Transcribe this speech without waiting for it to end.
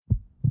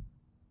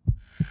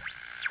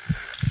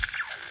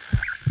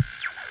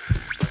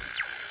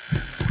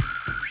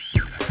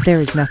There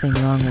is nothing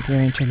wrong with your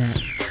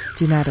internet.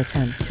 Do not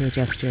attempt to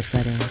adjust your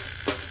settings.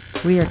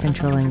 We are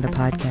controlling the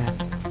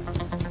podcast.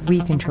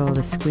 We control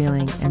the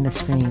squealing and the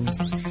screams.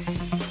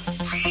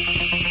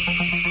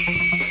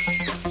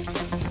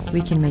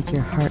 We can make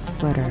your heart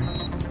flutter,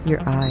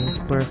 your eyes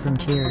blur from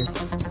tears,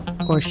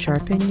 or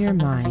sharpen your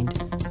mind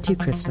to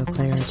crystal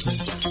clarity.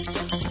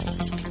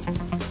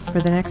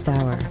 For the next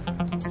hour,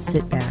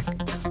 sit back.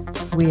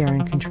 We are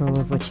in control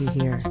of what you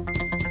hear.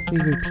 We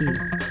repeat,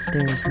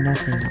 there is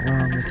nothing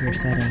wrong with your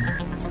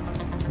settings.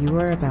 You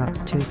are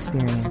about to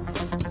experience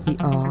the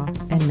awe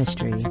and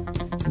mystery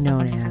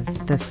known as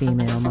the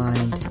female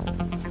mind.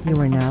 You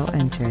are now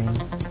entering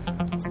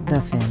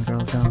the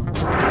Fangirl Zone.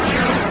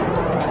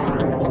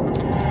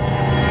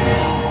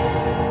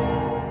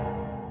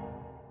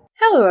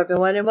 Hello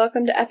everyone and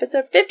welcome to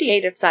episode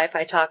 58 of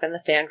Sci-Fi Talk on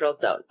the Fangirl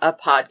Zone, a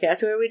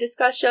podcast where we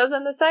discuss shows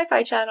on the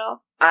Sci-Fi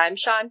Channel. I'm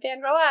Sean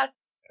Fangirl S.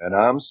 And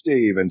I'm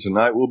Steve, and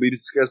tonight we'll be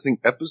discussing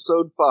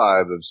episode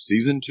 5 of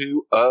season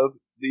 2 of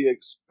The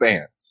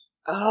Expanse.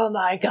 Oh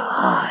my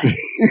god.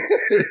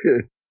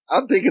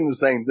 I'm thinking the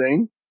same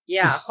thing.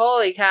 Yeah,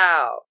 holy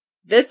cow.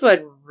 This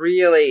one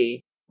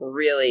really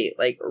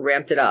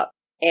ramped it up.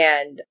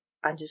 And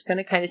I'm just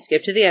gonna kind of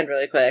skip to the end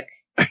really quick.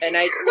 And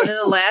one of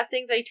the last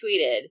things I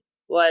tweeted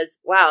was,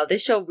 wow,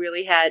 this show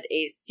really had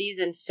a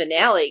season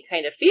finale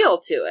kind of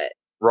feel to it.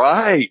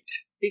 Right.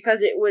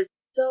 Because it was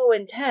so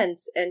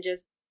intense and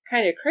just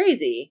kind of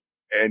crazy.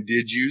 And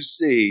did you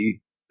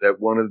see that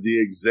one of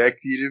the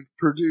executive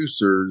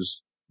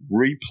producers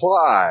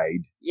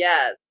replied?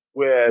 Yes.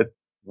 With,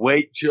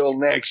 wait till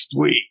next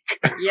week.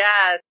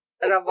 Yes.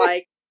 And I'm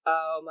like,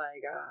 oh my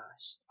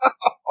gosh.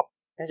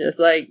 I'm just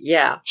like,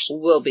 yeah,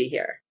 we'll be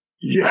here.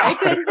 Yeah. I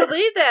couldn't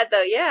believe that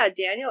though. Yeah,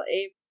 Daniel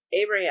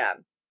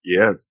Abraham.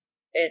 Yes.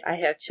 And I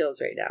have chills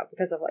right now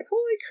because I'm like,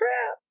 holy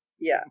crap.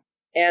 Yeah.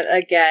 And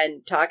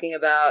again, talking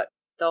about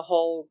the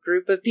whole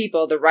group of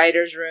people, the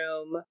writer's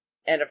room,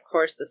 and of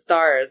course the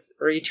stars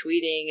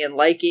retweeting and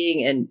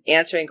liking and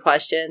answering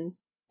questions.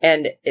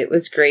 And it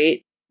was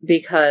great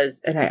because,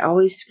 and I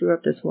always screw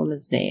up this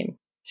woman's name,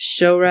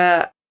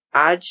 Shohreh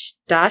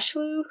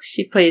Aghdashloo.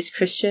 She plays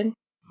Christian.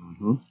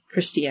 Mm-hmm.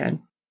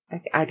 Christiane.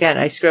 Again,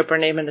 I screw up her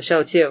name in the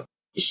show too.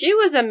 She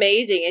was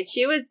amazing, and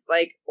she was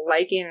like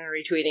liking and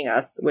retweeting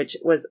us, which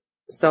was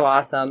so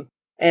awesome.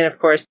 And of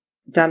course,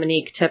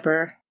 Dominique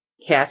Tipper,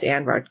 Cass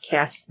Anwar.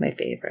 Cass is my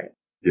favorite.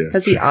 Yes.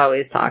 Because he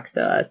always talks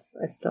to us.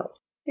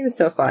 He was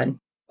so fun.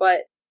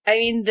 But, I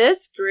mean,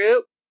 this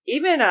group,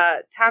 even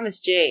Thomas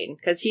Jane,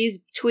 because he's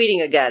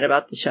tweeting again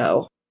about the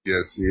show.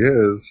 Yes, he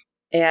is.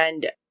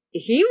 And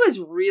he was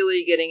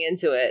really getting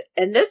into it.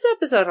 And this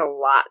episode had a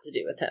lot to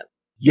do with him.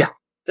 Yeah.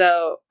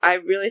 So, I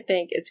really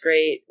think it's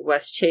great.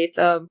 Wes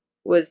Chatham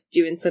was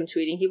doing some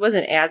tweeting. He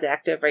wasn't as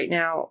active right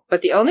now.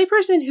 But the only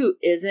person who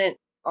isn't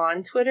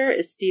on Twitter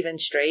is Steven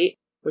Strait,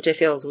 which I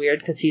feel is weird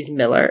because he's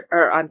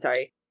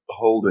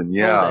Holden,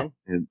 yeah. Holden.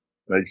 It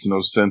makes no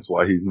sense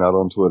why he's not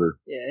on Twitter.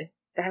 Yeah.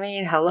 I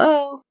mean,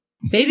 hello.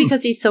 Maybe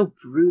because he's so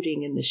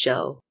brooding in the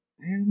show.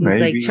 Maybe,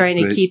 he's like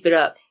trying to keep it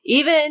up.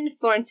 Even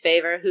Florence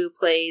Favor, who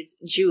plays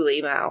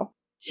Julie Mao,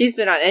 she's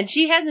been on, and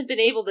she hasn't been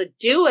able to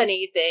do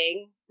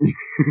anything.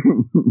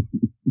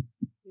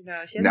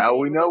 Now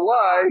we know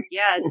why.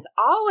 Yes,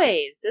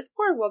 always. This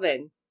poor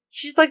woman.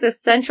 She's like the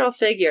central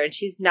figure, and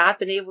she's not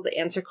been able to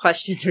answer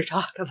questions or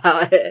talk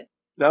about it.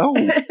 No.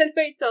 And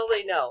I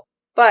totally know.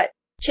 But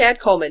Chad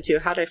Coleman, too.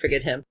 How did I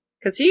forget him?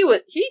 Because he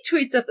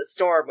tweets up a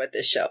storm with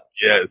this show.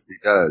 Yes, he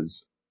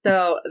does.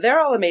 So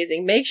they're all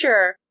amazing. Make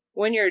sure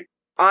when you're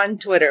on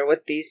Twitter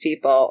with these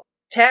people,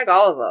 tag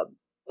all of them.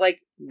 Like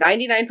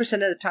 99% of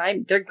the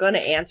time, they're going to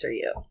answer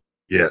you.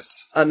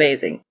 Yes.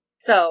 Amazing.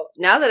 So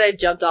now that I've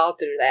jumped all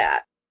through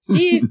that,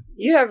 Steve,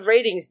 you have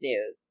ratings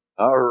news.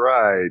 All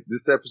right.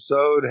 This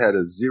episode had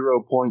a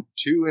 0.2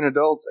 in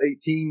adults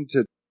 18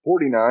 to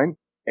 49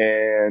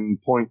 and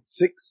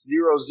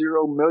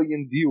 0.600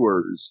 million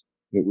viewers.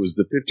 It was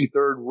the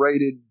 53rd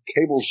rated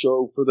cable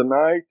show for the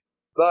night,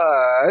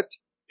 but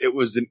it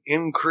was an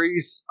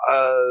increase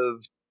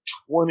of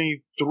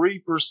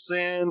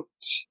 23%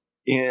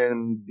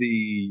 in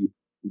the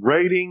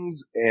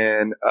ratings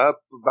and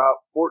up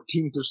about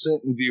 14%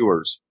 in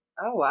viewers.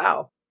 Oh,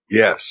 wow.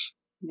 Yes.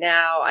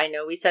 Now, I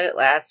know we said it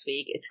last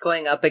week. It's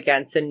going up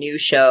against a new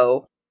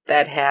show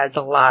that has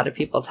a lot of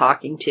people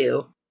talking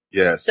to.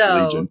 Yes,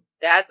 so Legion.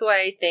 That's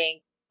why I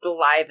think the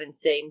live and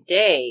same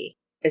day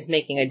is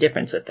making a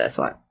difference with this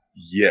one.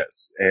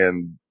 Yes,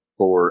 and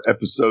for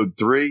episode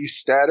 3,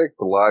 Static,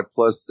 the live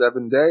plus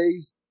 7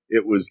 days,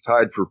 it was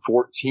tied for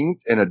 14th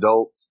in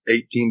adults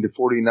 18 to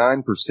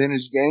 49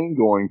 percentage gain,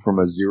 going from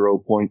a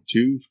 0.2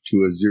 to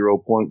a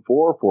 0.4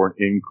 for an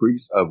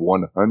increase of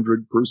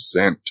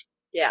 100%.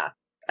 Yeah,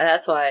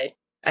 that's why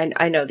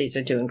I know these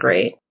are doing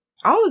great.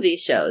 All of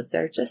these shows,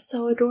 they're just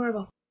so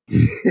adorable.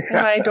 And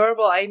by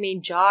adorable, I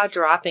mean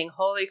jaw-dropping,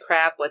 holy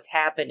crap, what's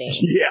happening?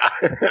 Yeah.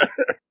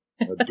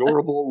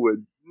 Adorable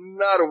would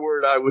not a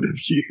word I would have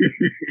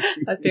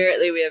used.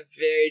 Apparently we have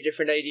very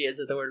different ideas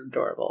of the word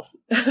adorable.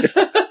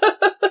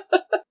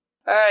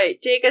 All right,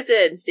 take us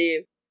in,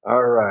 Steve.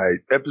 All right.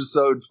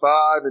 Episode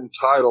 5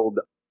 entitled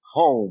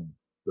Home.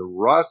 The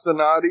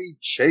Rocinante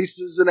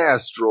chases an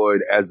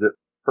asteroid as it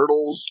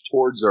hurtles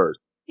towards Earth.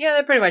 Yeah,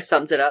 that pretty much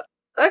sums it up.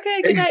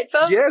 Okay, good night,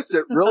 folks. Yes,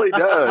 it really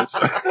does.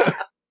 I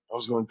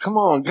was going, come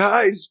on,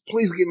 guys,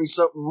 please give me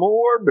something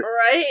more. But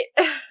Right?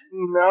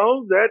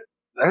 no,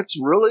 that's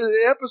really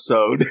the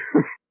episode.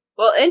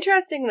 Well,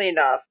 interestingly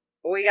enough,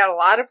 we got a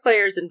lot of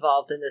players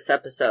involved in this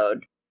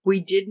episode. We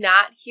did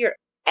not hear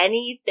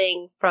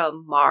anything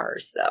from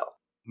Mars, though.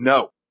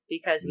 No.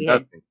 Because we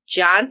nothing. had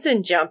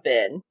Johnson jump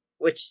in,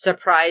 which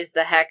surprised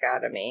the heck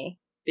out of me,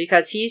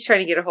 because he's trying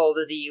to get a hold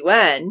of the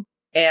UN,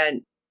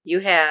 and you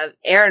have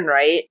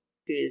Ehrenreich,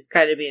 who's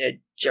kind of being a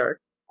jerk,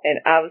 and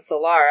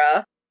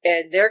Avasarala,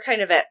 and they're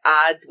kind of at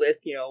odds with,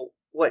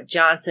 what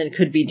Johnson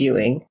could be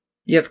doing.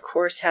 You, of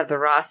course, have the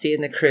Rossi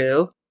and the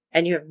crew,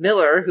 and you have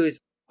Miller, who's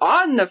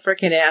on the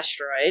frickin'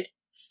 asteroid,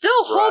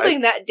 still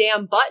holding that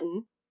damn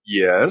button.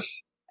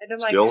 Yes. And I'm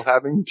like, still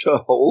having to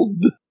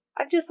hold.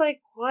 I'm just like,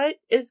 what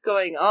is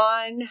going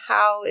on?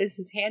 How is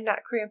his hand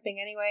not cramping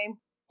anyway?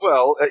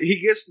 Well,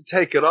 he gets to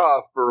take it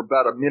off for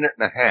about a minute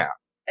and a half.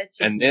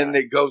 And then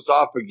nuts. it goes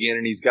off again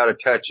and he's got to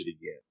touch it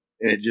again.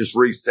 And it just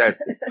resets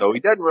it. So he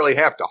doesn't really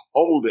have to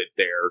hold it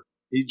there.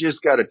 He's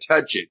just got to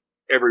touch it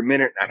every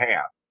minute and a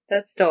half.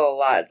 That's still a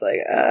lot. It's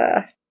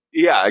like,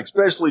 Yeah,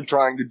 especially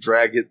trying to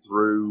drag it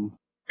through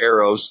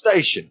Arrow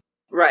Station.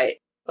 Right.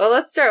 Well,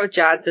 let's start with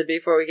Johnson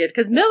before we get,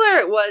 because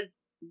Miller was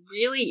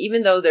really,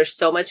 even though there's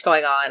so much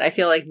going on, I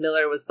feel like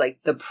Miller was like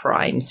the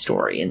prime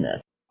story in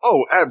this.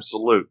 Oh,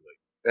 absolutely.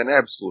 And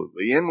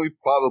absolutely. And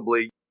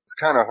it's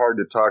kind of hard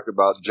to talk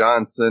about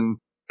Johnson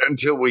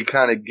until we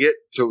kind of get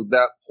to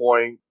that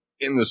point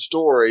in the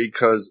story,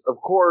 because, of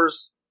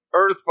course,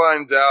 Earth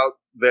finds out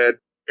that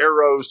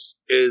Eros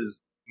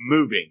is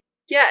moving.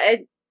 Yeah,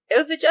 and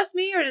was it just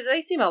me, or did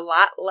they seem a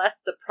lot less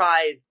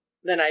surprised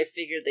than I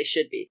figured they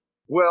should be?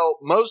 Well,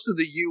 most of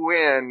the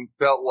UN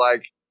felt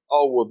like,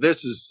 oh, well,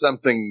 this is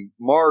something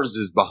Mars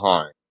is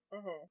behind.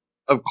 Mm-hmm.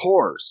 Of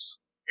course.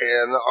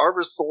 And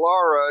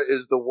Avasarala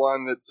is the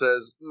one that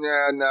says, no,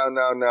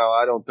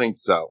 I don't think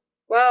so.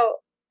 Well,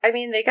 I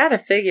mean, they gotta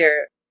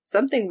figure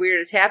something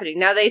weird is happening.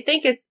 Now, they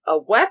think it's a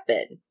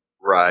weapon.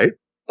 Right.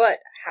 But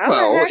how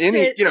well, the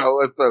heck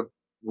if a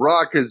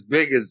rock as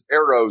big as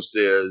Eros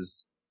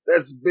is,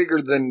 that's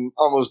bigger than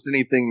almost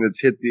anything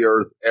that's hit the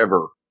Earth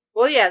ever.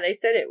 Well, yeah, they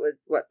said it was,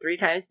 3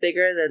 times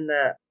bigger than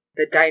the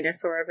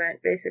dinosaur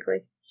event, basically?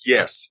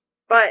 Yes.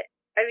 But,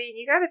 I mean,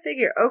 you gotta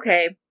figure,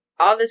 okay,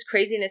 all this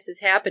craziness is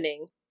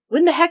happening.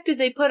 When the heck did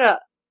they put a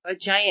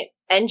giant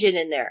engine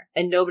in there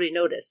and nobody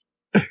noticed?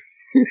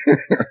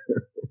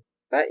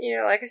 But,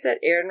 like I said,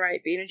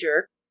 Ehrenreich being a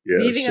jerk,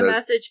 leaving a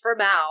message for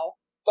Mao.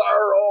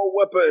 Fire all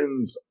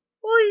weapons!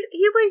 Well,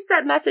 he leaves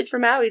that message for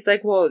Mao. He's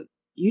like, well,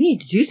 you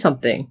need to do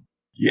something.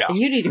 Yeah. And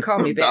you need to call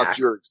me back. About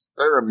your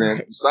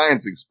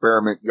science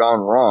experiment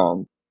gone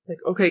wrong. Like,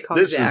 okay, call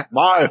me back. This is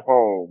my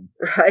home.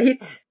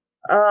 Right?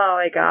 Oh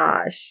my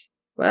gosh.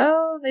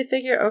 Well, they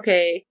figure,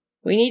 okay,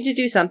 we need to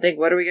do something.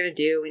 What are we going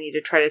to do? We need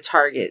to try to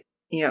target,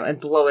 and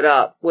blow it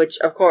up. Which,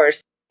 of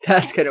course,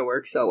 that's going to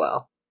work so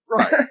well.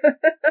 Right.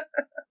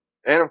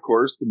 And, of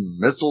course, the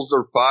missiles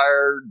are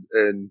fired.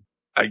 And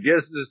I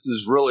guess this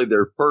is really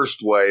their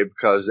first wave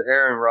because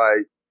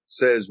Ehrenreich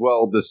says,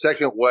 well, the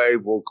second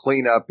wave will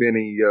clean up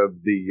any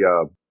of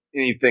the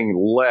anything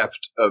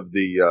left of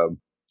the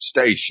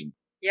station.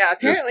 Yeah,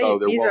 apparently so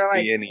these are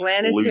like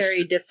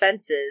planetary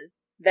defenses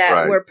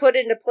that were put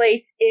into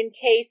place in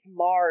case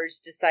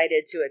Mars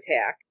decided to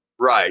attack.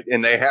 Right,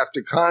 and they have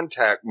to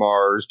contact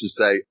Mars to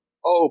say,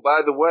 oh,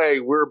 by the way,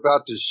 we're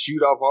about to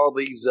shoot off all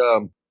these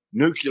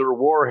nuclear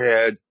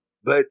warheads,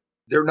 but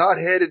they're not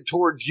headed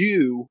towards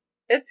you.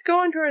 It's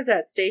going towards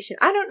that station.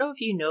 I don't know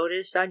if you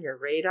noticed on your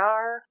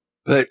radar.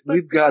 But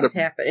we've got a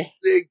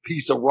big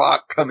piece of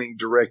rock coming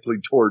directly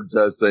towards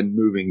us and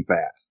moving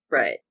fast.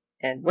 Right.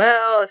 And,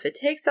 well, if it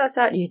takes us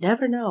out, you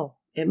never know.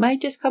 It might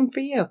just come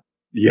for you.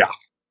 Yeah.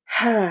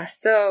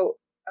 So,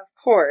 of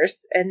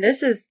course, and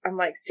this is, I'm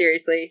like,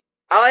 seriously,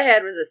 all I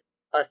had was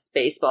a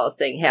Spaceballs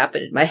thing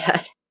happen in my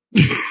head.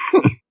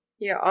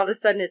 All of a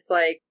sudden it's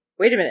like,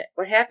 wait a minute,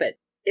 what happened?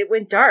 It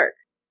went dark.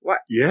 What?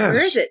 Yes.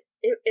 Where is it?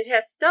 It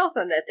has stealth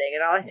on that thing,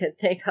 and all I can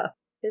think of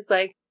is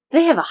like,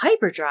 they have a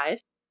hyperdrive.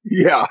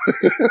 Yeah.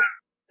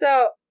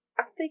 So,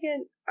 I'm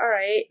thinking,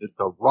 alright. It's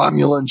a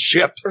Romulan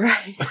ship.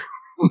 Right.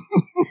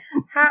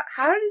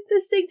 How did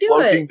this thing do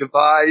Floating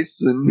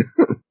device and...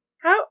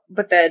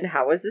 But then,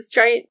 how was this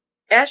giant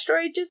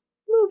asteroid just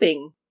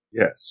moving?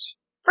 Yes.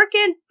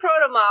 Frickin'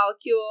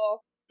 protomolecule.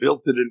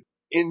 Built it an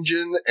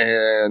engine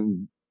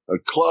and a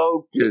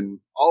cloak and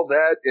all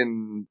that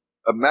in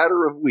a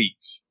matter of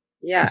weeks.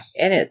 Yeah,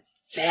 and it's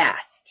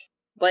fast.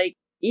 Like,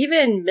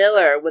 even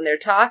Miller, when they're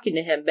talking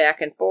to him back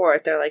and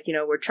forth, they're like,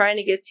 we're trying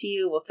to get to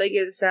you, we'll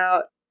figure this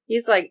out.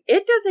 He's like,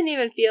 it doesn't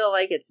even feel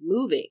like it's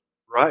moving.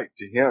 Right,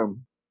 to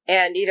him.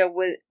 And,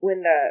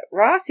 when the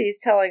Rossi's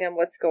telling him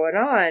what's going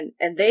on,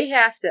 and they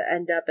have to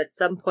end up at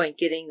some point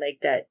getting, like,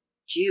 that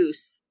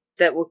juice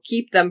that will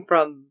keep them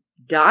from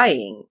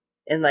dying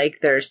in,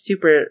 like, their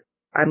super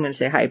I'm going to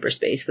say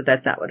hyperspace, but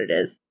that's not what it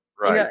is.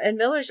 Right. And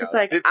Miller's just Yeah,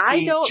 like, I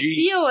 15 don't Gs.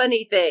 feel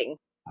anything.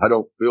 I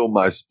don't feel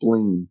my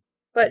spleen.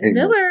 But Hang on.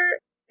 Miller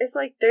is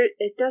like,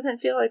 it doesn't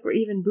feel like we're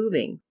even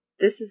moving.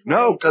 This is why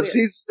No, it's because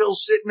weird. he's still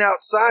sitting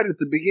outside at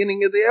the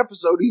beginning of the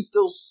episode. He's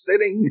still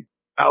sitting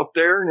out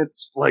there, and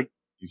it's like,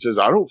 he says,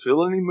 I don't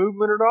feel any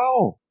movement at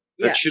all.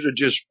 Yeah. That should have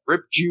just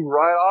ripped you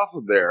right off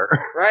of there.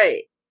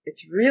 Right.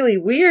 It's really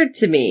weird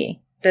to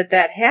me that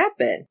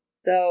happened.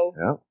 So,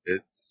 Yeah,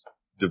 it's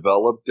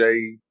developed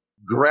a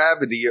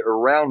gravity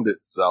around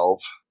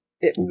itself.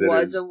 it that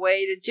was is- a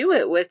way to do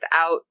it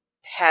without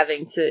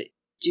having to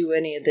do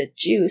any of the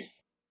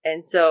juice.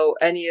 And so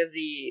any of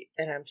the,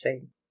 and I'm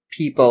saying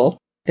people,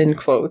 in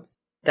quotes,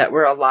 that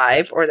were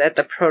alive or that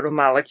the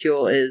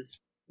protomolecule is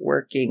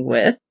working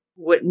with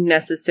wouldn't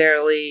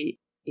necessarily,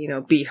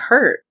 be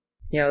hurt.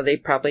 They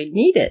probably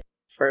need it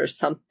for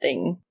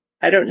something.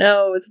 I don't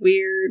know. It's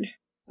weird.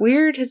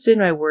 Weird has been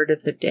my word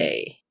of the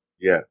day.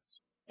 Yes.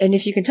 And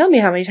if you can tell me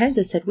how many times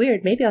I said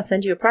weird, maybe I'll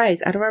send you a prize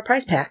out of our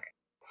prize pack.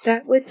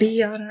 That would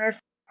be on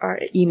our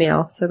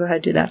email. So go ahead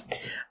and do that.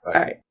 Right.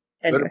 All right.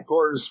 Anyway. But of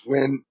course,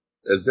 when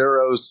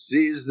Azero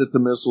sees that the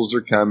missiles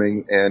are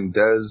coming and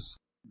does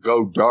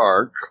go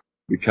dark,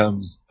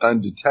 becomes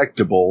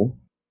undetectable,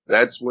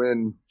 that's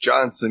when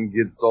Johnson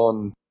gets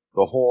on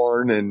the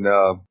horn and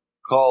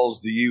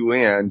calls the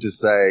UN to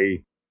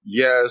say,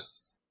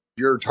 yes,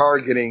 your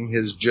targeting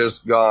has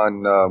just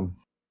gone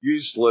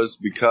useless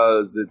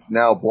because it's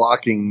now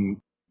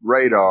blocking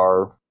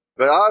radar.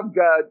 But I've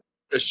got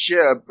a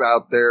ship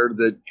out there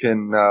that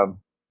can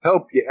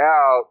help you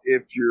out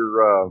if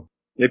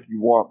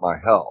you want my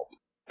help.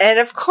 And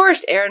of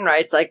course, Aaron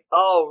Wright's like,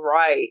 oh,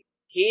 right.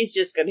 He's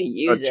just going to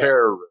use A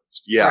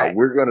terrorist. Yeah, Right.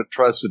 We're going to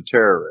trust a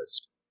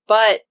terrorist.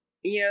 But,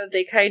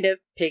 they kind of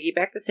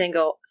piggyback the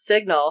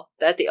signal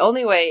that the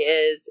only way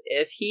is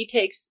if he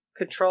takes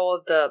control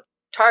of the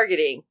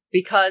targeting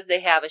because they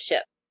have a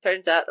ship.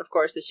 Turns out, of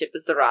course, the ship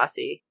is the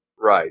Rossi.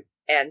 Right.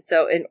 And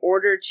so in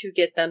order to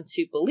get them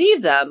to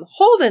believe them,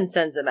 Holden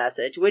sends a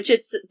message, which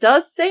it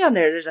does say on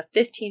there's a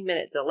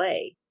 15-minute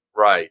delay.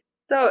 Right.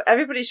 So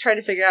everybody's trying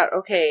to figure out,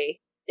 okay,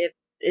 if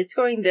it's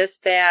going this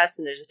fast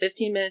and there's a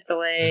 15-minute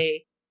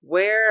delay,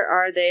 where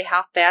are they?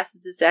 How fast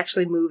is this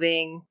actually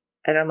moving?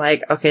 And I'm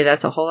like, okay,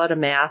 that's a whole lot of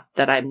math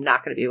that I'm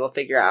not going to be able to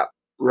figure out.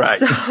 Right.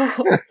 So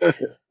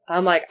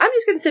I'm like, I'm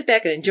just going to sit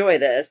back and enjoy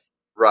this.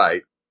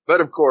 Right. But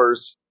of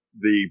course,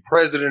 the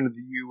president of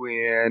the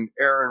UN,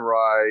 Aaron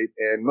Wright,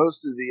 and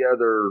most of the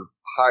other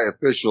high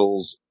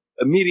officials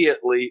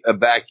immediately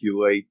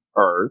evacuate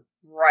Earth.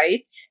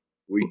 Right?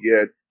 We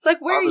get, It's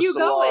like, where are you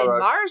going? Avasarala.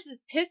 Mars is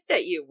pissed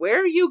at you.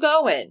 Where are you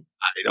going?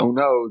 I don't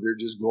know, they're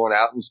just going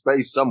out in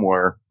space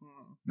somewhere.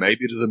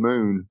 Maybe to the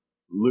moon,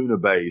 Luna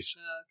base.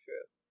 True.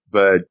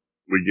 But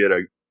we get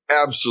a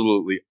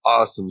absolutely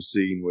awesome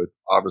scene with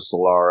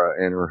Avasarala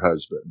and her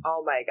husband.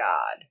 Oh my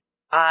god.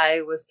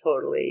 I was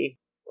totally,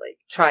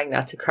 trying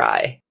not to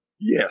cry.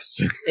 Yes.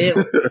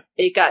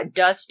 It got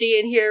dusty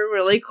in here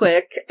really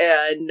quick,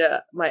 and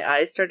my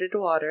eyes started to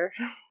water.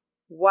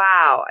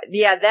 Wow.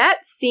 Yeah,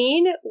 that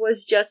scene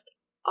was just,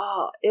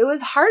 it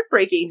was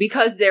heartbreaking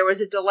because there was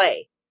a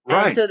delay.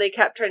 Right. And so they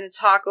kept trying to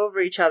talk over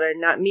each other,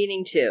 not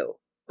meaning to.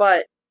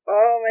 But,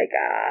 oh my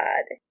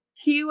god.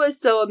 He was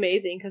so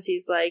amazing because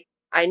he's like,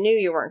 I knew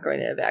you weren't going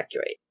to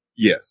evacuate.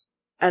 Yes.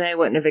 And I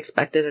wouldn't have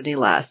expected any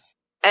less.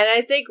 And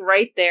I think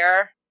right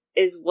there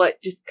is what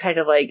just kind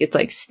of it's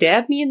like,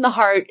 stab me in the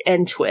heart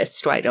and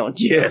twist, why don't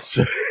you? Yes.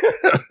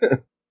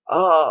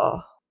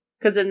 Oh.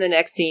 Because in the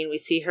next scene, we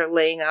see her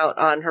laying out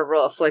on her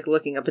roof,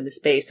 looking up into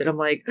space. And I'm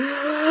like,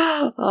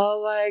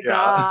 oh my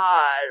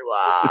god,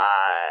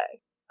 why?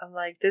 I'm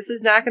like, this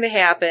is not going to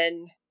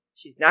happen.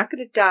 She's not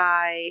going to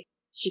die.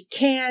 She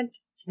can't.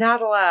 It's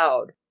not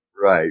allowed.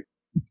 Right.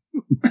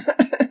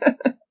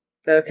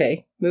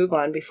 Okay, move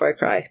on before I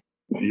cry.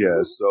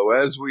 Yes. So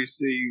as we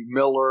see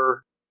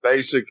Miller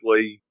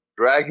basically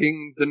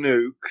dragging the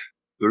nuke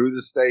through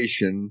the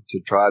station to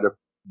try to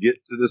get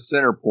to the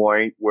center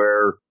point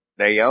where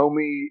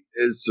Naomi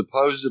is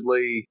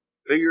supposedly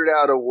figured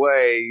out a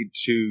way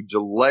to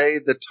delay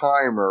the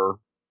timer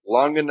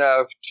long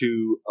enough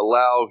to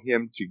allow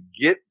him to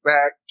get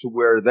back to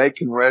where they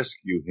can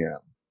rescue him.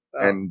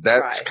 And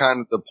that's right.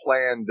 kind of the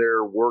plan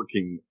they're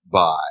working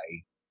by.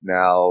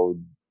 Now,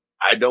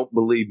 I don't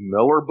believe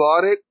Miller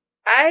bought it.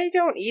 I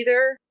don't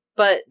either,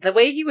 but the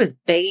way he was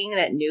banging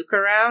that nuke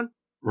around,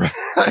 Right.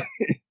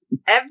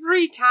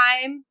 every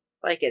time,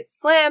 it's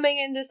slamming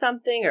into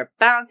something or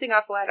bouncing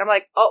off a ladder, I'm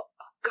like, oh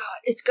god,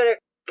 it's gonna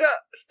go,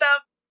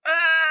 stop,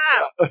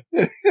 ah!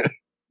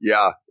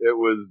 Yeah, it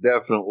was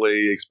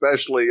definitely,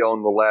 especially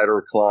on the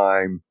ladder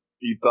climb,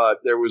 he thought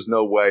there was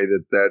no way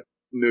that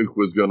nuke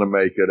was going to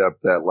make it up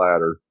that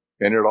ladder.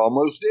 And it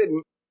almost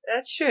didn't.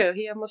 That's true,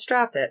 he almost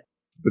dropped it.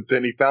 But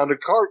then he found a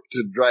cart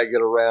to drag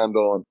it around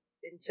on.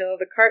 Until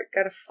the cart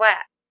got a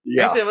flat.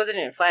 Yeah. Actually, it wasn't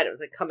even flat, it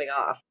was coming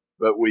off.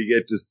 But we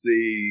get to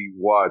see,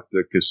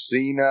 the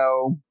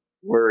casino,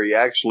 where he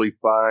actually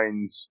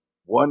finds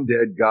one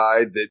dead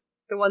guy that,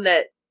 The one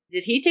that,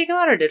 did he take him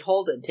out or did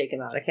Holden take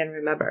him out? I can't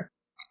remember.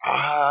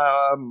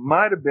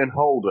 Might have been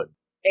Holden.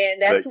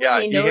 And that's But yeah,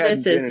 when he hadn't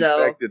notices, been though.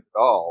 infected at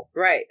all.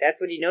 Right, that's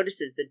when he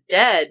notices the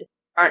dead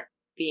aren't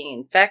being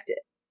infected.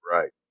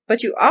 Right.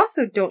 But you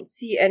also don't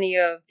see any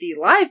of the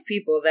live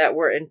people that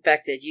were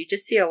infected. You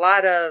just see a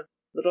lot of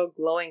little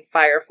glowing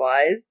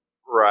fireflies.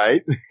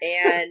 Right.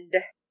 And,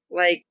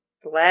 like,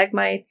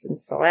 stalagmites and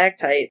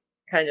stalactites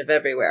kind of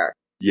everywhere.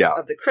 Yeah.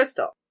 Of the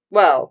crystal.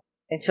 Well,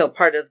 until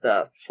part of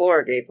the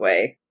floor gave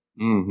way.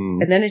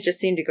 Mm-hmm. And then it just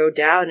seemed to go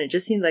down. It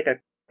just seemed like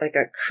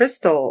a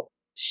crystal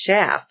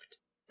shaft.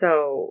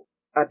 So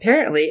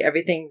apparently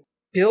everything's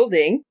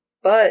building,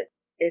 but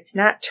it's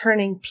not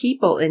turning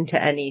people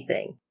into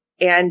anything.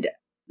 And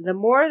the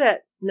more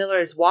that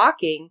Miller is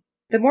walking,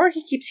 the more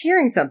he keeps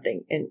hearing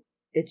something, and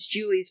it's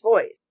Julie's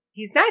voice.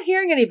 He's not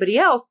hearing anybody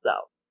else,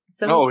 though.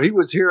 So he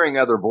was hearing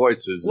other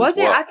voices. Was as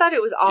well. it? I thought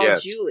it was all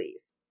Yes.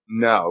 Julie's.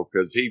 No,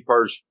 because he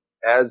first,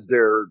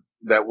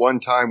 that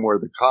one time where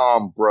the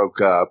comm broke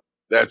up,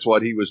 that's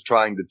what he was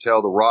trying to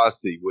tell the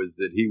Rossi, was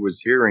that he was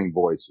hearing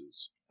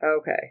voices.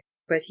 Okay.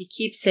 But he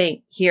keeps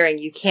saying, hearing,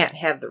 you can't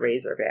have the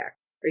Razorback,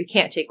 or you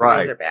can't take the Right.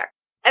 Razorback.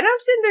 And I'm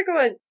sitting there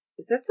going,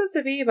 is that supposed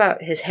to be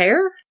about his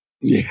hair?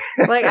 Yeah.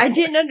 Like, I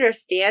didn't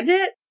understand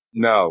it.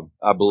 No,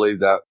 I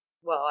believe that.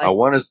 Well, I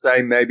want to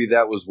say maybe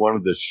that was one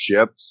of the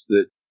ships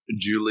that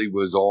Julie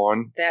was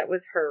on. That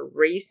was her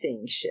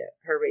racing ship,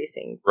 her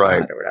racing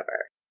Right. pod or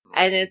whatever.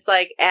 And it's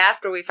like,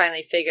 after we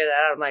finally figure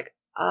that out, I'm like,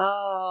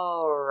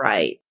 oh,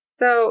 right.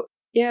 So,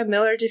 yeah,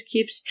 Miller just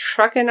keeps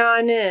trucking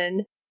on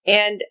in.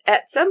 And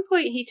at some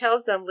point he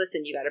tells them,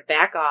 listen, you got to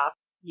back off.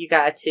 You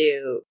got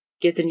to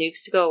get the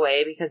nukes to go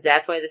away because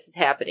that's why this is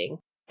happening.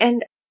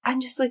 And I'm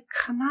just like,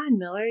 come on,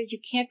 Miller, you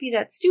can't be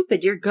that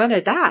stupid. You're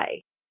gonna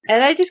die.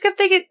 And I just kept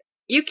thinking,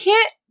 you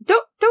can't,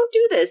 don't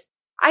do this.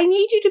 I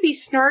need you to be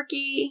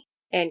snarky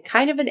and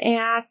kind of an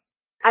ass.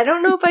 I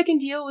don't know if I can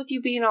deal with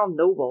you being all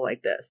noble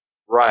like this.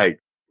 Right. It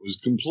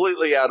was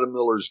completely out of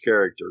Miller's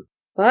character.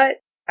 But,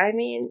 I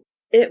mean,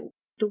 the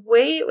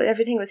way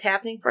everything was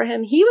happening for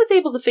him, he was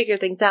able to figure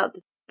things out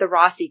that the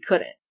Rossi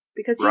couldn't.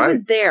 Because he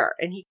was there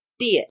and he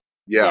could see it.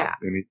 Yeah,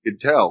 and he could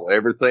tell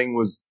everything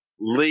was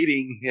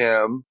leading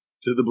him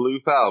to the Blue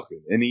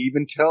Falcon. And he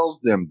even tells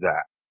them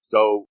that.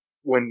 So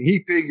when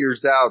he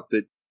figures out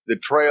that the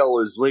trail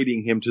is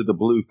leading him to the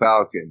Blue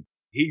Falcon,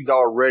 he's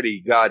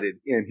already got it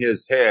in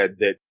his head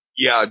that,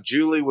 yeah,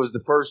 Julie was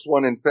the first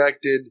one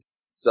infected,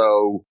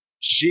 so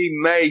she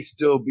may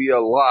still be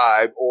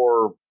alive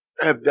or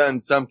have done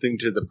something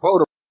to the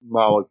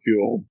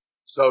proto-molecule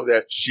so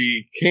that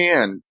she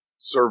can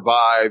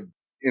survive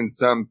in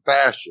some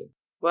fashion.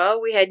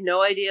 Well, we had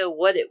no idea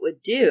what it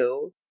would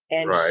do,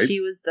 and she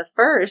was the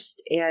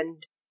first,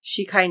 and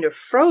she kind of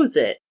froze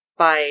it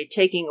by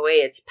taking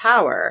away its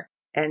power.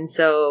 And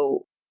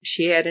so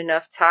she had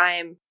enough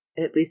time,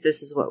 at least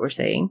this is what we're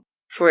saying,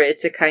 for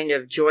it to kind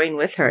of join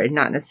with her and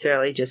not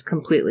necessarily just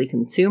completely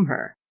consume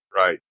her.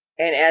 Right.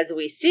 And as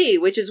we see,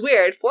 which is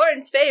weird,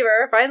 Florence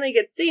Favor finally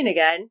gets seen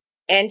again.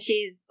 And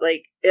she's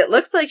like, it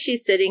looks like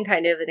she's sitting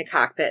kind of in a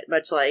cockpit,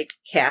 much like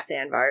Cass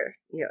Anvar,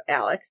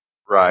 Alex.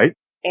 Right.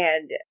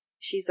 And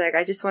she's like,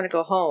 I just want to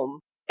go home.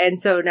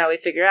 And so now we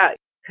figure out,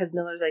 because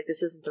Miller's like,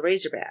 this isn't the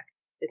Razorback.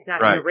 It's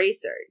not an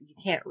eraser. You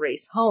can't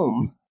race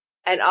home.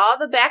 And all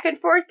the back and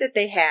forth that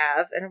they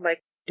have. And I'm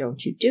like,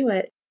 don't you do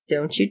it.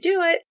 Don't you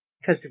do it.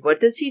 Because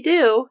what does he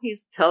do? He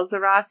tells the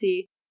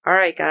Rossi, all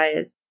right,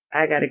 guys,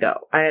 I got to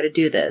go. I got to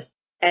do this.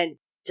 And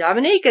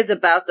Dominique is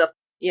about to,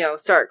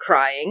 start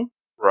crying.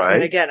 Right.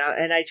 And again,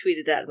 I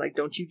tweeted that. I'm like,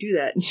 don't you do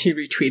that. And she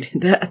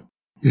retweeted that.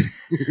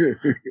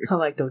 I'm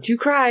like, don't you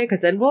cry,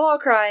 because then we'll all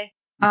cry.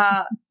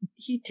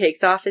 He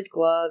takes off his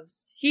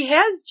gloves. He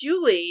has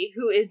Julie,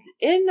 who is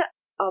in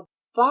a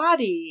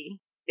body.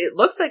 It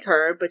looks like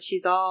her, but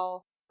she's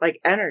all like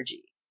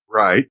energy.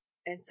 Right.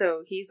 And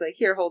so he's like,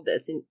 here, hold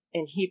this.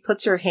 And he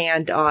puts her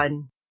hand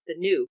on the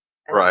nuke.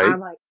 And I'm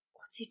like,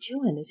 what's he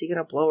doing? Is he going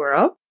to blow her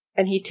up?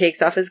 And he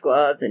takes off his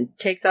gloves and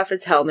takes off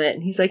his helmet.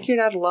 And he's like, you're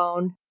not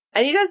alone.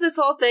 And he does this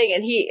whole thing.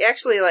 And he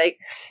actually like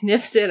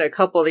sniffs in a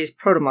couple of these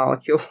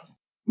protomolecules.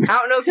 I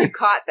don't know if you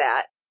caught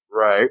that.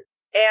 Right.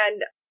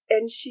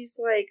 And she's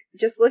like,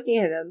 just looking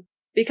at him,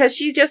 because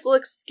she just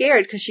looks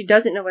scared because she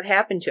doesn't know what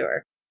happened to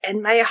her.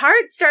 And my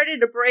heart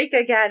started to break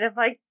again. I'm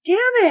like, damn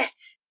it.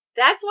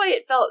 That's why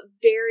it felt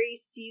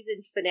very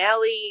season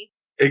finale.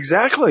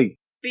 Exactly.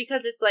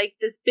 Because it's like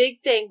this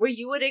big thing where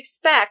you would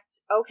expect,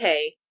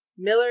 okay,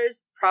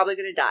 Miller's probably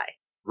going to die.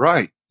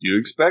 Right. You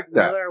expect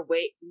that. Miller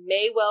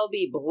may well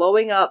be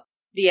blowing up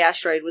the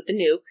asteroid with the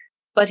nuke,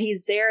 but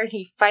he's there and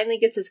he finally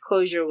gets his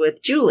closure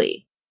with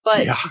Julie.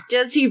 But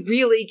does he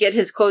really get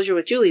his closure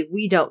with Julie?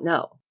 We don't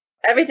know.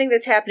 Everything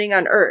that's happening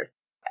on Earth,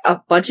 a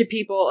bunch of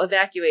people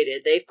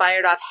evacuated. They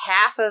fired off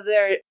half of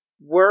their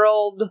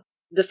world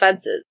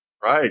defenses.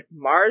 Right.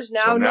 Mars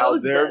now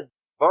knows they're this.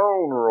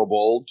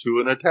 vulnerable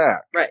to an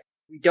attack. Right.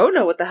 We don't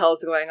know what the hell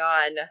is going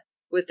on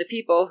with the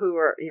people who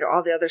are,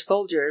 all the other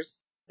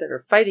soldiers that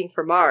are fighting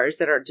for Mars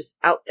that are just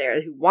out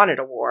there who wanted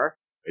a war.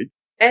 Right.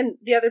 And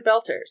the other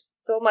Belters.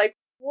 So I'm like,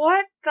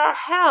 what the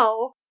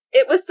hell?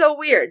 It was so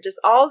weird. Just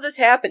all of this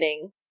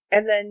happening.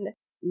 And then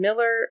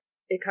Miller,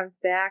 it comes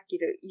back.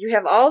 You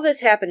have all this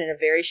happen in a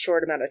very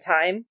short amount of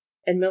time.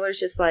 And Miller's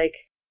just like,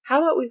 how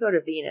about we go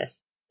to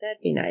Venus? That'd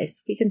be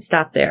nice. We can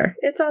stop there.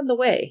 It's on the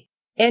way.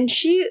 And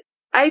she,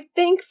 I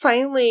think,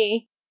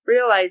 finally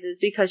realizes,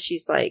 because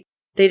she's like,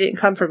 they didn't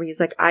come for me. He's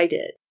like, I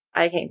did.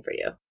 I came for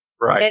you.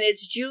 Right. And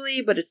it's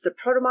Julie, but it's the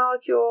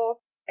protomolecule.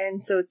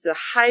 And so it's the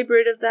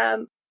hybrid of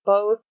them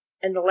both.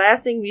 And the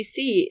last thing we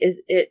see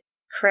is it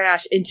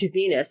crash into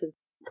Venus.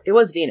 It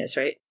was Venus,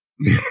 right?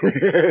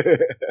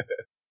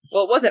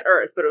 Well, it wasn't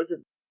Earth, but it was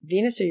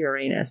Venus or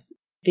Uranus?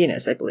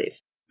 Venus, I believe.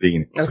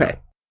 Venus. Okay.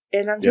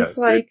 And I'm just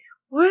like,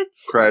 what?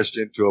 Crashed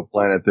into a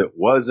planet that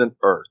wasn't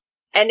Earth.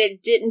 And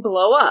it didn't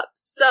blow up.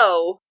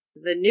 So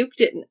the nuke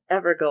didn't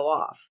ever go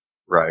off.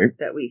 Right.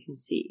 That we can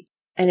see.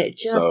 And it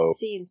just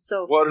seems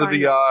so What funny. are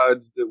the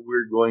odds that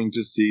we're going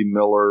to see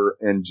Miller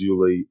and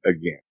Julie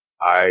again?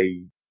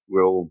 I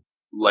will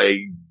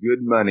lay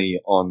good money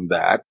on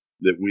that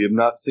we have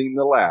not seen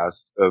the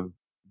last of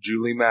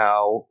Julie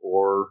Mao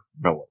or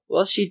Miller.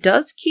 Well, she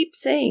does keep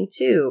saying,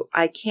 too,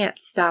 I can't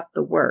stop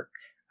the work.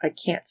 I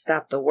can't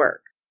stop the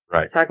work.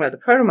 Right. Talking about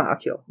the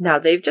protomolecule. Now,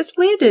 they've just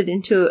landed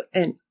into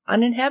an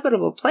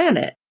uninhabitable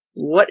planet.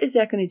 What is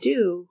that going to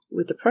do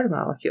with the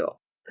protomolecule?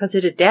 Because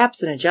it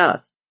adapts and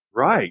adjusts.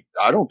 Right.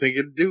 I don't think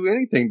it'd do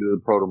anything to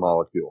the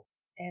protomolecule.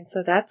 And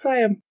so that's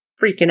why I'm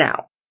freaking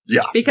out.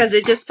 Yeah. Because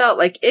it just felt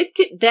like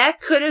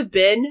that could have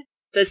been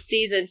the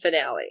season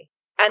finale.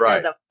 And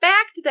then the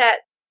fact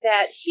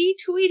that he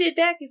tweeted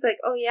back, he's like,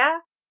 oh yeah,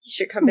 you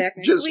should come back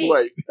next just week.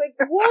 Wait. It's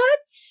like,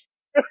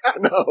 what? I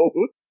know.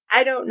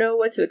 I don't know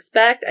what to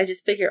expect. I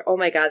just figure, oh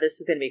my God,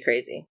 this is going to be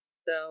crazy.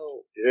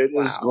 So it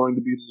is going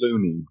to be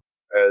loony.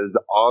 As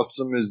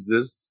awesome as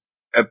this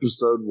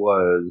episode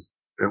was,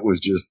 it was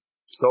just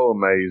so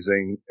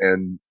amazing.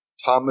 And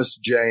Thomas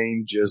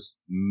Jane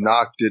just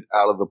knocked it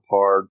out of the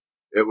park.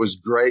 It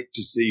was great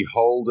to see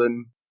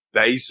Holden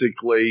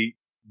basically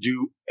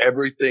do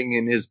everything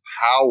in his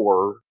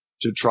power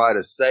to try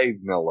to save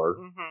Miller.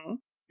 Mm-hmm.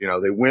 You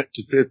know, they went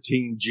to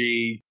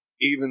 15G,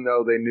 even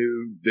though they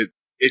knew that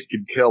it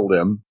could kill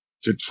them,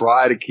 to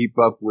try to keep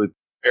up with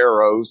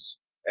Eros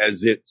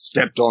as it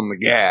stepped on the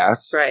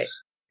gas. Right.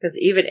 Because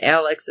even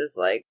Alex is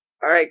like,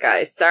 all right,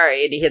 guys,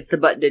 sorry. And he hits the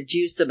button to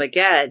juice him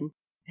again.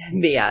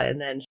 Yeah, and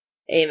then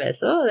Amos,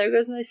 oh, there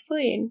goes my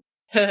spleen.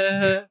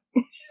 I'm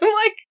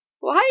like,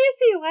 why is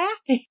he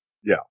laughing?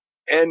 Yeah.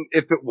 And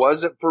if it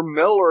wasn't for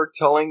Miller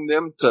telling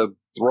them to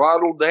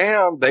throttle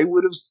down, they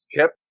would have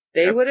kept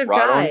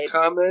died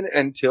coming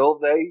until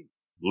they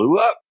blew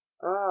up.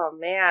 Oh,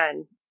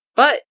 man.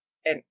 But,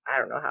 and I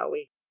don't know how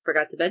we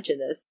forgot to mention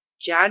this,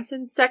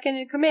 Johnson's second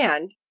in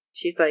command,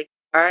 she's like,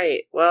 all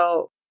right,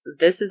 well,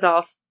 this is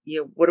all,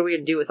 what are we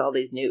going to do with all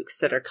these nukes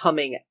that are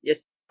coming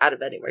just out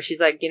of anywhere? She's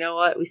like, you know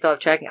what? We still have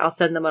tracking. I'll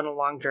send them on a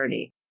long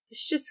journey.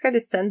 She just kind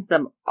of sends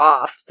them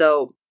off.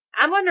 So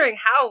I'm wondering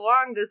how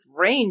long this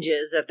range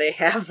is that they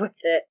have with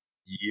it.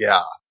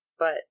 Yeah.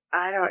 But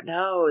I don't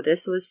know.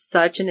 This was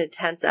such an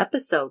intense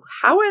episode.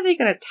 How are they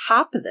going to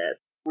top this?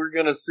 We're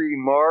going to see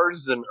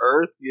Mars and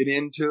Earth get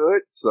into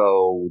it.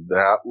 So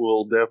that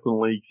will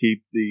definitely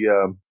keep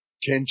the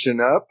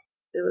tension up.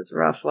 It was a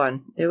rough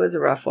one. It was a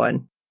rough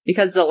one.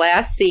 Because the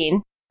last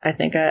scene, I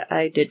think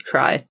I did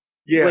cry.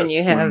 Yes. When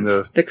you have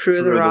the crew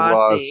of the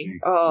Rossi.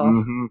 Oh.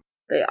 Mm-hmm.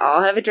 They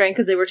all have a drink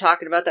because they were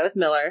talking about that with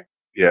Miller.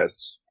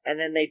 Yes. And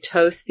then they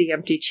toast the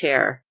empty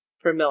chair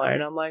for Miller.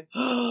 And I'm like,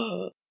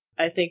 oh,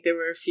 I think there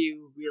were a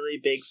few really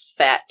big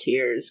fat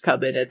tears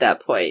coming at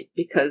that point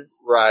because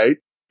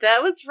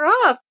that was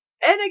rough.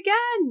 And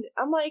again,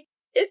 I'm like,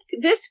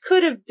 this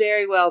could have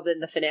very well been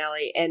the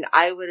finale. And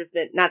I would have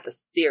been, not the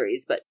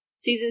series, but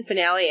season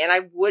finale. And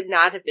I would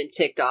not have been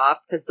ticked off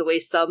because the way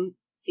some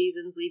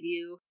seasons leave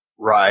you.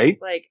 Right.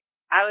 Like,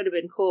 I would have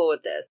been cool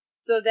with this.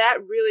 So that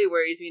really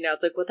worries me now.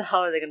 It's like, what the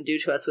hell are they going to do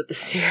to us with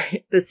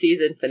the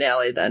season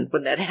finale then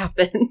when that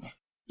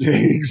happens?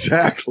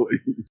 Exactly.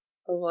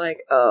 I'm like,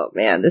 oh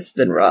man, this has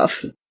been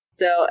rough.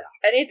 So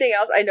anything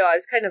else? I know I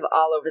was kind of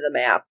all over the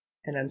map,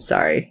 and I'm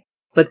sorry.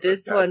 But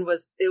this one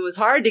it was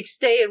hard to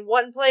stay in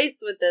one place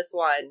with this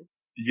one.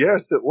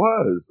 Yes, it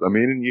was. I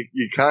mean, and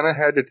you kind of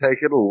had to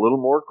take it a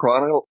little more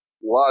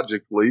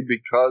chronologically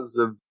because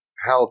of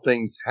how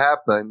things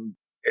happened.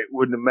 It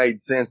wouldn't have made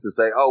sense to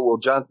say, oh, well,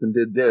 Johnson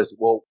did this.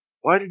 Well,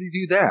 why did he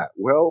do that?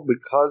 Well,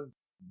 because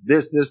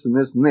this, and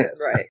this, and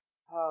this. Right.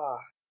 Oh,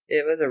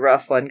 it was a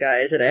rough one,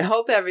 guys. And I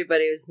hope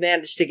everybody has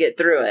managed to get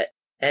through it.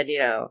 And,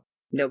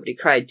 nobody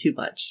cried too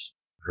much.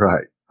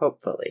 Right.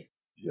 Hopefully.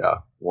 Yeah.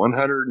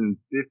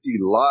 150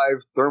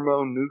 live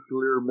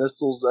thermonuclear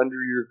missiles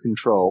under your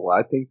control.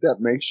 I think that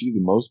makes you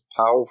the most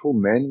powerful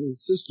man in the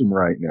system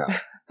right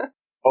now.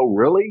 Oh,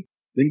 really?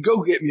 Then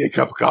go get me a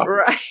cup of coffee.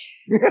 Right.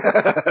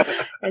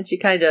 And she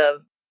kind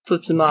of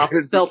flips him off,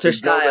 Belter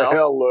style.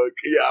 Hell look,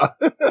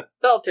 yeah.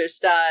 Belter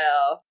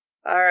style.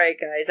 All right,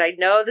 guys. I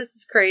know this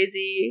is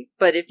crazy,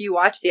 but if you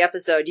watch the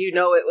episode, you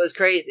know it was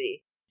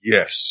crazy.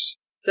 Yes.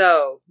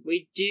 So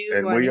we do,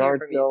 and we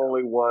aren't the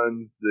only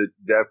ones that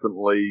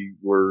definitely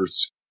were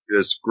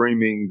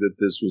screaming that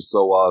this was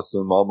so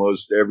awesome.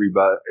 Almost every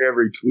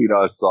tweet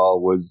I saw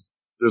was,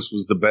 this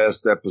was the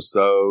best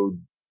episode,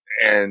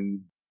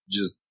 and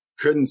just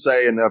couldn't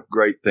say enough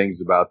great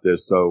things about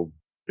this. So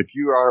if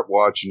you aren't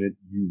watching it,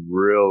 you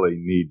really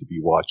need to be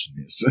watching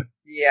this.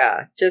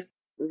 Yeah, just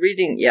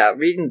reading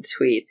the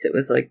tweets, it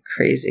was like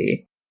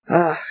crazy.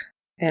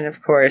 And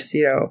of course,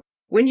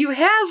 when you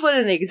have one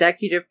of the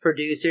executive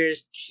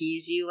producers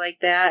tease you like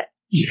that,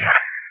 yeah,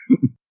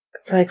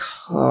 it's like,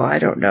 I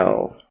don't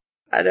know.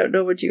 I don't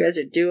know what you guys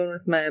are doing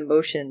with my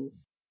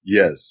emotions.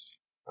 Yes.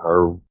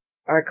 Our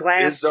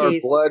glass Is our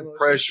case blood emotions.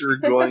 pressure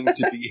going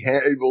to be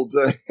able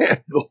to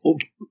handle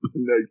the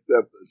next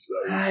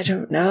episode? I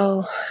don't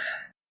know.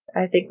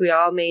 I think we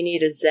all may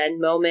need a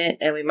Zen moment,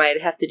 and we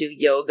might have to do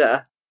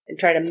yoga and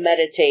try to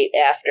meditate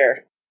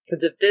after.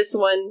 Because if this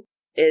one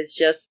is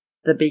just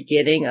the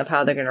beginning of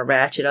how they're going to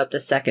ratchet up the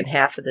second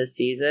half of the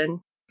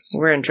season,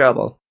 we're in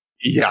trouble.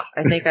 Yeah.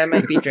 I think I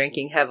might be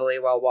drinking heavily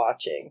while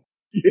watching.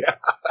 Yeah.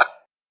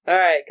 All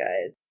right,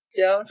 guys.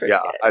 Don't forget.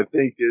 Yeah, I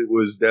think it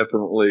was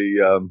definitely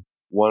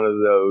one of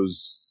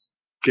those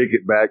kick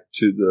it back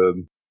to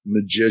the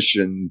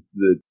magicians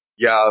that,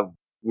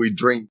 we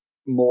drink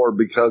more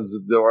because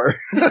of our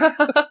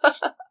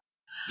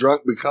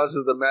drunk because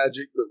of the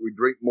magic, but we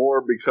drink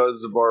more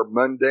because of our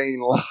mundane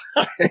lives.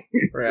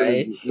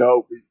 Right.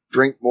 No, we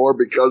drink more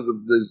because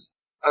of this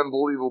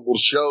unbelievable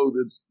show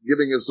that's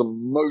giving us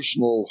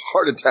emotional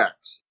heart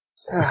attacks.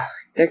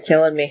 They're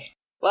killing me.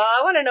 Well,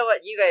 I want to know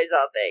what you guys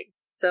all think.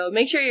 So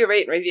make sure you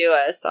rate and review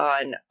us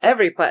on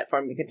every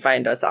platform you can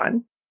find us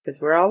on,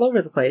 because we're all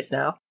over the place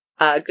now.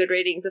 Good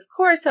ratings, of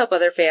course, help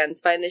other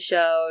fans find the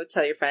show,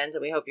 tell your friends,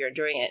 and we hope you're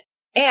enjoying it.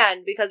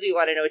 And because we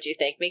want to know what you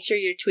think, make sure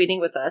you're tweeting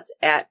with us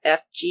at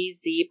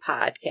FGZ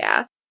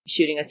Podcast,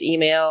 shooting us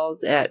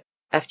emails at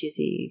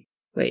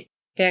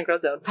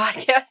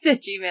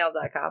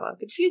fangirlzonepodcast@gmail.com. I'm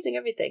confusing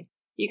everything.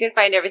 You can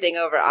find everything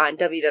over on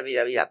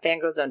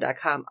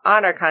www.fangirlzone.com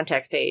on our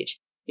contacts page.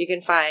 You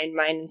can find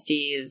mine and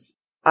Steve's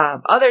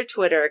other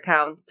Twitter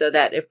accounts, so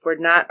that if we're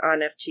not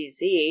on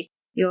FGZ,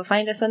 you'll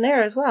find us on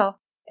there as well.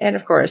 And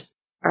of course,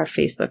 our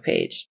Facebook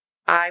page.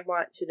 I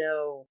want to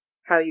know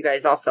how you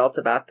guys all felt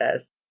about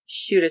this.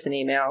 Shoot us an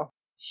email.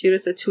 Shoot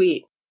us a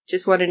tweet.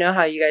 Just want to know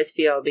how you guys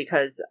feel,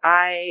 because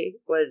I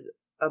was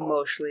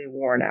emotionally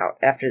worn out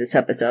after this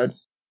episode.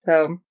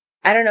 So,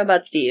 I don't know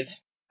about Steve.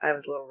 I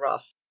was a little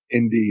rough.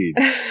 Indeed.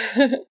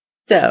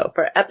 So,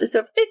 for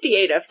episode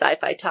 58 of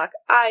Sci-Fi Talk,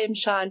 I am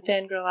Sean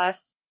Fangirl.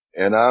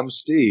 And I'm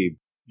Steve.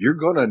 You're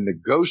going to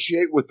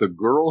negotiate with a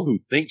girl who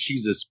thinks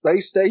she's a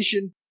space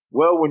station?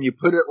 Well, when you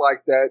put it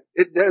like that,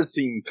 it does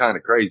seem kind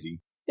of crazy.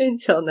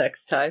 Until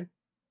next time.